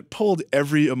 but it pulled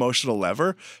every emotional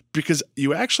lever because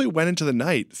you actually went into the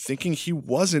night thinking he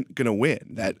wasn't going to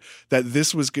win, that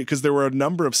this was good, because there were a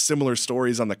number of similar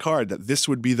stories on the card that this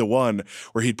would be the one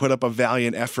where he'd put up a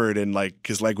valiant effort and like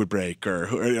his leg would break or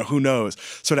who knows.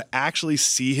 So to actually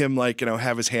see him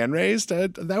have his hand raised,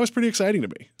 that was pretty exciting to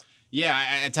me.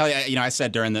 Yeah, I tell you, I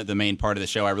said during the main part of the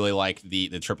show, I really like the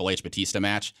Triple H Batista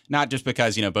match. Not just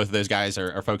because, both of those guys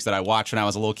are folks that I watched when I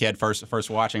was a little kid, first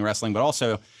watching wrestling, but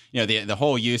also, the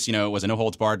whole use, it was a no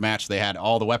holds barred match. They had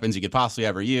all the weapons you could possibly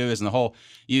ever use, and the whole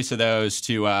use of those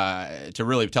to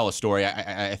really tell a story,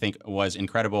 I think was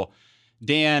incredible.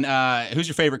 Dan, who's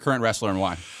your favorite current wrestler and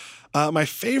why? My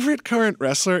favorite current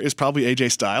wrestler is probably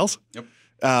AJ Styles. Yep.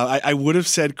 I would have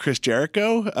said Chris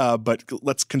Jericho, but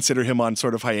let's consider him on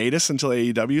sort of hiatus until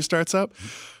AEW starts up.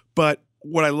 But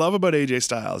what I love about AJ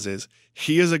Styles is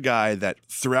he is a guy that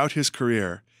throughout his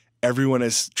career, everyone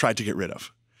has tried to get rid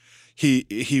of.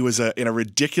 He was in a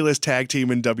ridiculous tag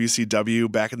team in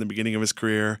WCW back in the beginning of his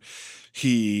career.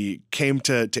 He came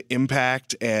to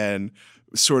Impact and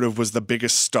sort of was the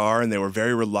biggest star, and they were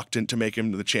very reluctant to make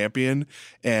him the champion.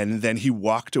 And then he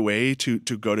walked away to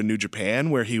go to New Japan,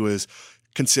 where he was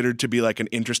considered to be like an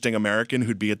interesting American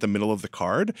who'd be at the middle of the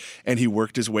card, and he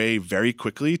worked his way very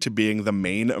quickly to being the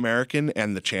main American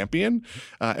and the champion.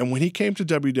 And when he came to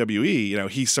WWE,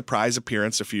 he surprise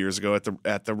appearance a few years ago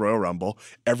at the Royal Rumble.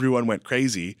 Everyone went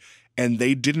crazy. And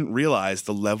they didn't realize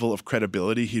the level of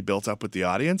credibility he built up with the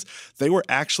audience. They were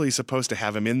actually supposed to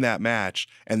have him in that match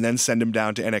and then send him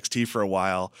down to NXT for a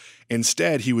while.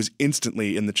 Instead, he was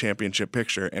instantly in the championship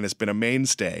picture and has been a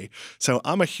mainstay. So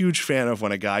I'm a huge fan of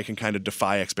when a guy can kind of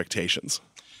defy expectations.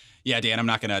 Yeah, Dan, I'm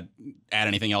not going to add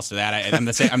anything else to that. I'm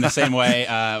the same way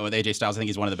with AJ Styles. I think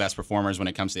he's one of the best performers when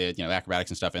it comes to acrobatics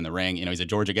and stuff in the ring. He's a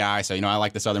Georgia guy, so I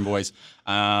like the Southern boys.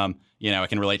 I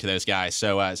can relate to those guys.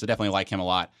 So definitely like him a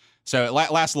lot. So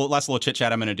last little chit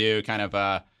chat I'm going to do, kind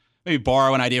of maybe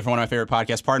borrow an idea from one of my favorite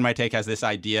podcasts. Pardon My Take has this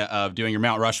idea of doing your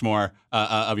Mount Rushmore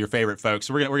of your favorite folks.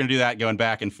 So we're gonna do that, going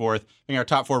back and forth. Being our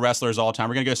top 4 wrestlers all time.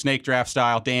 We're gonna go snake draft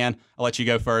style. Dan, I'll let you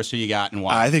go first. Who you got and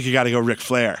why? I think you got to go Ric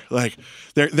Flair. Like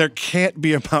there can't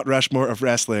be a Mount Rushmore of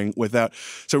wrestling without.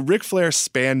 So Ric Flair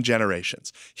spanned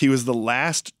generations. He was the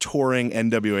last touring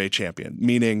NWA champion,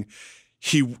 meaning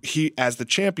he as the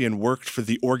champion worked for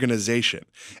the organization,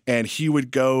 and he would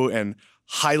go and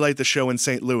highlight the show in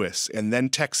St. Louis and then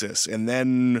Texas and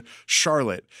then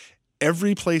Charlotte.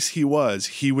 Every place he was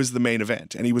the main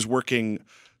event, and he was working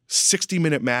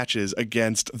 60-minute matches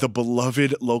against the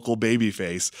beloved local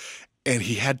babyface, and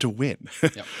he had to win.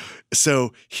 Yep.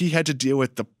 So he had to deal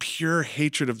with the pure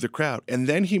hatred of the crowd. And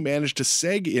then he managed to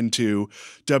seg into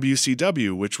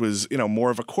WCW, which was, more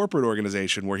of a corporate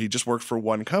organization where he just worked for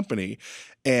one company.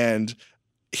 And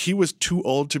he was too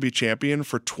old to be champion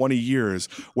for 20 years,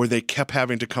 where they kept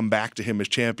having to come back to him as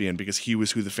champion because he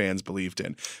was who the fans believed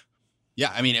in.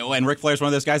 Yeah, I mean, and Ric Flair's one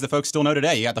of those guys that folks still know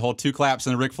today. You got the whole 2 claps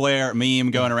and the Ric Flair meme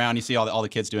going around. You see all the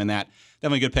kids doing that.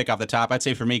 Definitely a good pick off the top. I'd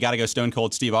say for me, got to go Stone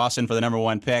Cold Steve Austin for the number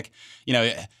 1 pick.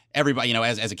 Everybody,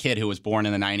 as a kid who was born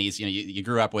in the 90s, you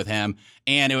grew up with him.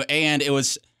 And it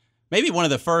was maybe one of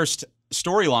the first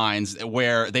storylines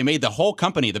where they made the whole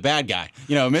company the bad guy.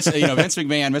 Vince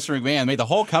McMahon, Mr. McMahon made the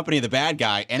whole company the bad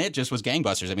guy, and it just was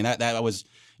gangbusters. I mean, that was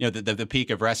the peak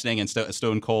of wrestling, and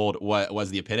Stone Cold was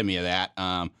the epitome of that.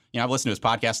 I've listened to his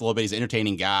podcast a little bit. He's an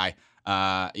entertaining guy.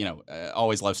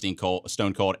 Always loved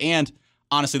Stone Cold, and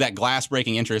honestly, that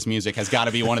glass-breaking interest music has got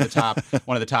to be one of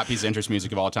the top pieces of interest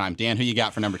music of all time. Dan, who you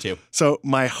got for number 2? So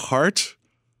my heart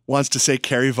wants to say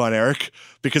Kerry Von Erich,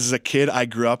 because as a kid I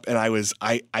grew up and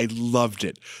I loved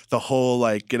it. The whole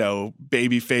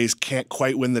babyface can't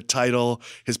quite win the title.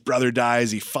 His brother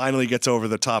dies. He finally gets over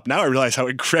the top. Now I realize how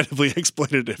incredibly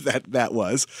exploitative that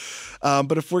was.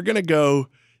 But if we're gonna go,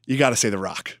 you got to say The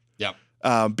Rock. Yep.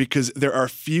 Because there are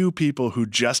few people who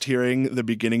just hearing the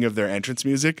beginning of their entrance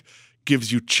music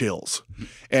gives you chills,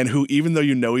 and who, even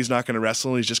though he's not going to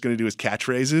wrestle and he's just going to do his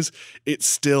catchphrases, it's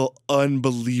still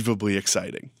unbelievably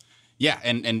exciting. Yeah,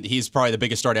 and he's probably the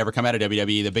biggest star to ever come out of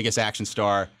WWE, the biggest action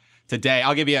star today.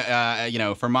 I'll give you,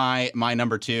 for my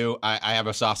number 2, I have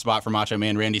a soft spot for Macho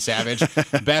Man Randy Savage.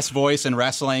 Best voice in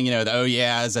wrestling, the oh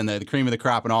yeahs and the cream of the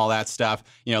crop and all that stuff.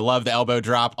 Love the elbow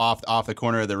drop off the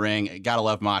corner of the ring. Gotta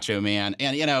love Macho Man.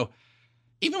 And,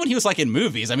 even when he was in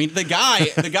movies, I mean, the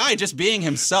guy just being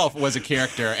himself was a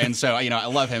character. And so, I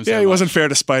love him so much. He wasn't fair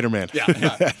to Spider-Man.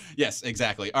 Yeah. Yes,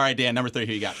 exactly. All right, Dan, number 3,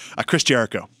 who you got? Chris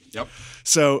Jericho. Yep.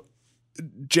 So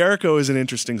Jericho is an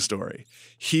interesting story.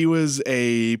 He was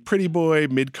a pretty boy,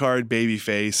 mid-card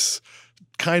babyface.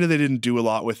 Kind of they didn't do a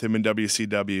lot with him in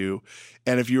WCW.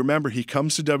 And if you remember, he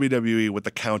comes to WWE with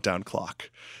the countdown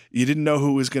clock. You didn't know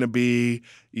who it was going to be.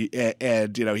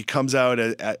 And, he comes out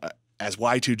as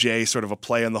Y2J, sort of a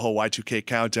play on the whole Y2K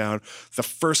countdown. The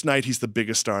first night, he's the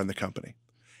biggest star in the company.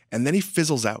 And then he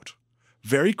fizzles out.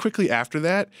 Very quickly after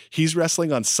that, he's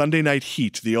wrestling on Sunday Night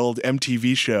Heat, the old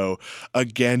MTV show,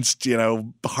 against,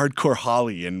 Hardcore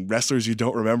Holly and wrestlers you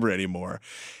don't remember anymore.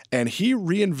 And he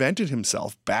reinvented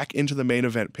himself back into the main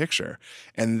event picture.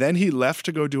 And then he left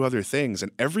to go do other things.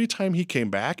 And every time he came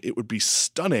back, it would be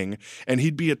stunning, and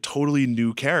he'd be a totally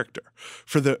new character.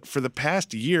 For the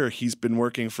past year, he's been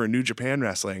working for New Japan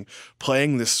Wrestling,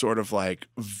 playing this sort of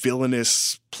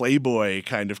villainous playboy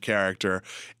kind of character.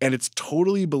 And it's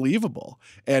totally believable.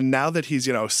 And now that he's,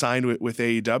 signed with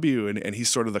AEW and he's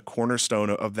sort of the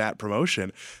cornerstone of that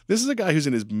promotion, this is a guy who's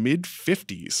in his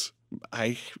mid-50s.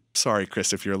 Sorry,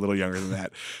 Chris, if you're a little younger than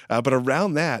that. But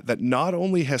around that not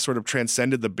only has sort of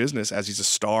transcended the business as he's a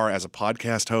star, as a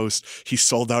podcast host, he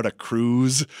sold out a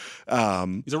cruise.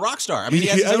 He's a rock star. I mean, he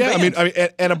has his own band. I mean,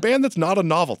 and a band that's not a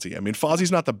novelty. I mean,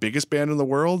 Fozzie's not the biggest band in the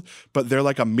world, but they're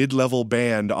like a mid-level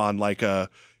band on a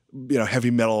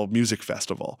heavy metal music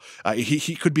festival.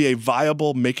 He could be a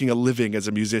viable making a living as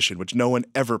a musician, which no one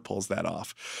ever pulls that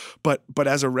off. But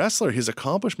as a wrestler, his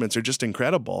accomplishments are just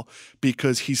incredible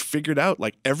because he's figured out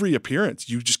every appearance,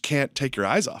 you just can't take your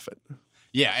eyes off it.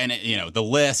 Yeah, and the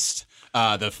list,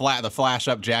 the flash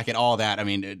up jacket, all that. I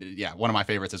mean, one of my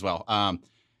favorites as well.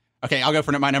 Okay, I'll go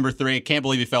for my number 3. Can't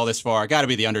believe he fell this far. Got to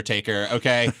be The Undertaker,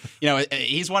 okay?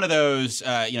 He's one of those,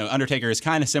 Undertaker is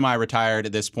kind of semi-retired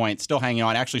at this point, still hanging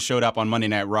on. Actually showed up on Monday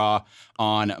Night Raw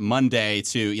on Monday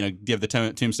to, give the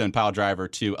Tombstone pile driver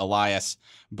to Elias.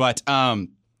 But,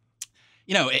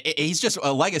 he's just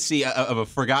a legacy of a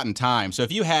forgotten time. So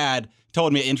if you had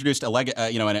introduced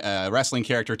a wrestling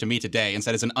character to me today and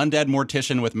said it's an undead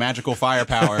mortician with magical fire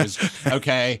powers,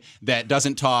 okay, that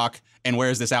doesn't talk and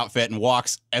wears this outfit and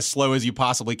walks as slow as you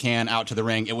possibly can out to the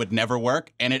ring, it would never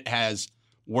work. And it has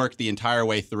worked the entire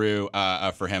way through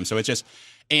for him. So it's just,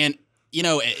 and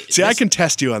I can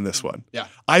test you on this one. Yeah.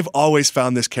 I've always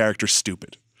found this character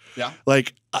stupid. Yeah.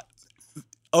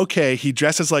 Okay, he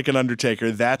dresses like an Undertaker.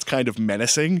 That's kind of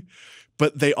menacing.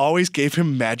 But they always gave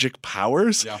him magic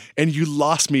powers, and you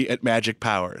lost me at magic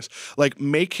powers.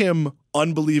 Make him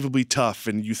unbelievably tough,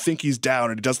 and you think he's down,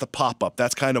 and he does the pop-up.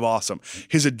 That's kind of awesome.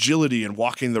 His agility and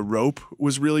walking the rope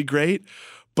was really great.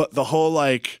 but the whole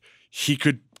like he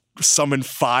could summon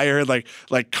fire, like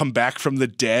come back from the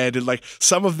dead, and like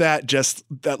some of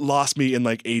that lost me in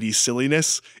like 80s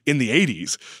silliness in the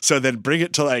 80s. So then bring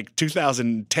it to like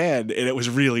 2010 and it was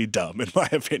really dumb in my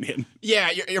opinion.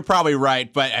 Yeah, you're probably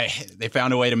right, but they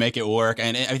found a way to make it work,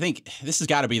 and I think this has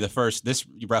got to be the first. This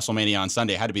WrestleMania on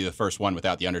Sunday had to be the first one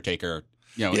without the Undertaker,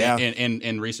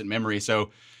 in recent memory. So,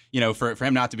 for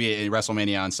him not to be a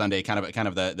WrestleMania on Sunday, kind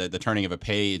of the turning of a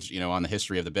page, on the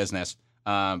history of the business.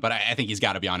 But I think he's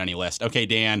got to be on any list. Okay,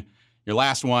 Dan, your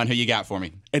last one. Who you got for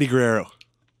me? Eddie Guerrero.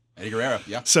 Eddie Guerrero,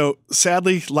 yeah. So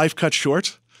sadly, life cut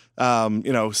short.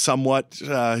 Somewhat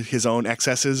his own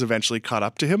excesses eventually caught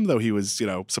up to him, though he was,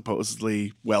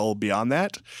 supposedly well beyond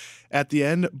that at the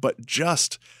end. But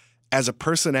just as a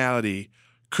personality,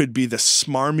 could be the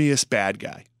smarmiest bad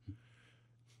guy.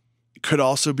 Could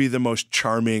also be the most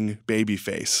charming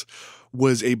babyface.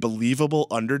 Was a believable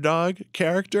underdog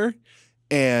character.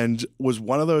 And was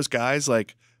one of those guys,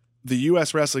 like, the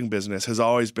U.S. wrestling business has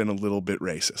always been a little bit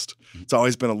racist. It's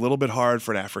always been a little bit hard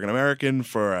for an African-American,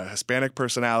 for a Hispanic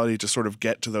personality to sort of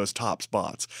get to those top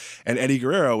spots. And Eddie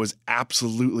Guerrero was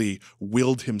absolutely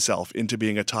willed himself into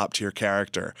being a top-tier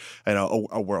character and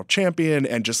a world champion,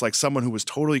 and just like someone who was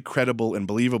totally credible and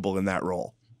believable in that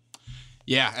role.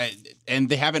 Yeah, and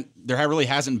there really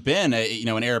hasn't been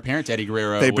an heir apparent to Eddie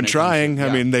Guerrero. They've been trying.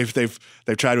 I mean, they've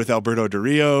tried with Alberto Del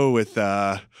Rio, with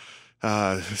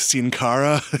Sin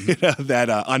Cara,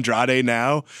 that Andrade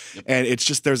now, and it's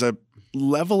just there's a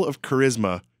level of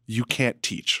charisma you can't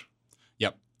teach.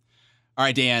 Yep. All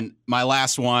right, Dan, my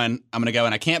last one. I'm going to go,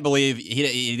 and I can't believe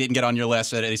he didn't get on your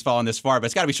list that he's fallen this far, but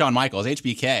it's got to be Shawn Michaels,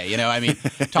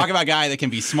 HBK. Talk about a guy that can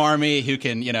be smarmy, who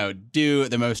can, do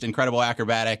the most incredible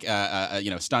acrobatic,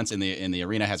 stunts in the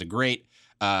arena. Has a great,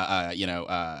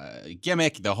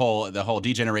 gimmick. The whole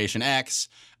D-Generation X.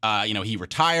 He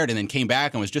retired and then came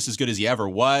back and was just as good as he ever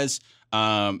was.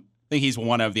 I think he's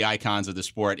one of the icons of the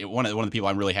sport. One of the people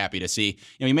I'm really happy to see.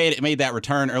 He made that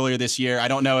return earlier this year. I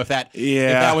don't know if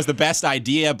that was the best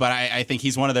idea, but I think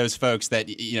he's one of those folks that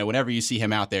whenever you see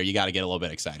him out there, you got to get a little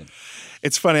bit excited.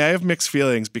 It's funny. I have mixed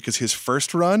feelings because his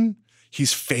first run,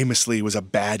 he's famously was a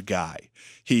bad guy.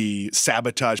 He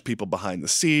sabotaged people behind the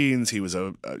scenes. He was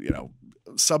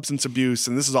substance abuse,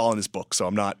 and this is all in his book, so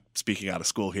I'm not speaking out of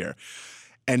school here.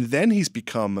 And then he's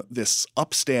become this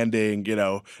upstanding,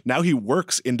 now he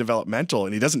works in developmental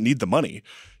and he doesn't need the money,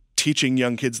 teaching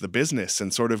young kids the business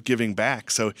and sort of giving back.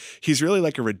 So he's really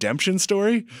like a redemption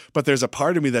story, but there's a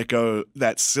part of me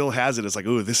that still has it as like,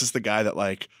 ooh, this is the guy that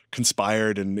like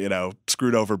conspired and,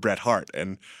 screwed over Bret Hart.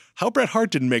 And how Bret Hart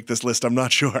didn't make this list, I'm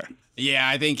not sure. Yeah,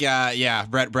 I think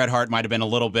Bret Hart might have been a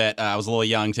little bit. I was a little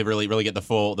young to really get the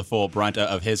full brunt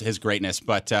of his greatness,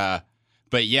 but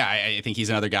yeah, I think he's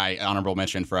another guy, honorable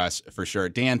mention for us, for sure.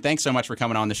 Dan, thanks so much for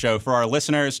coming on the show. For our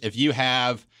listeners, if you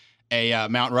have a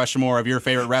Mount Rushmore of your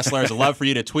favorite wrestlers, I'd love for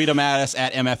you to tweet them at us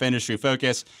at MF Industry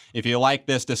Focus. If you like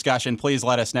this discussion, please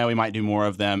let us know. We might do more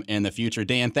of them in the future.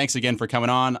 Dan, thanks again for coming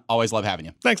on. Always love having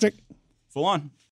you. Thanks, Nick. Full on.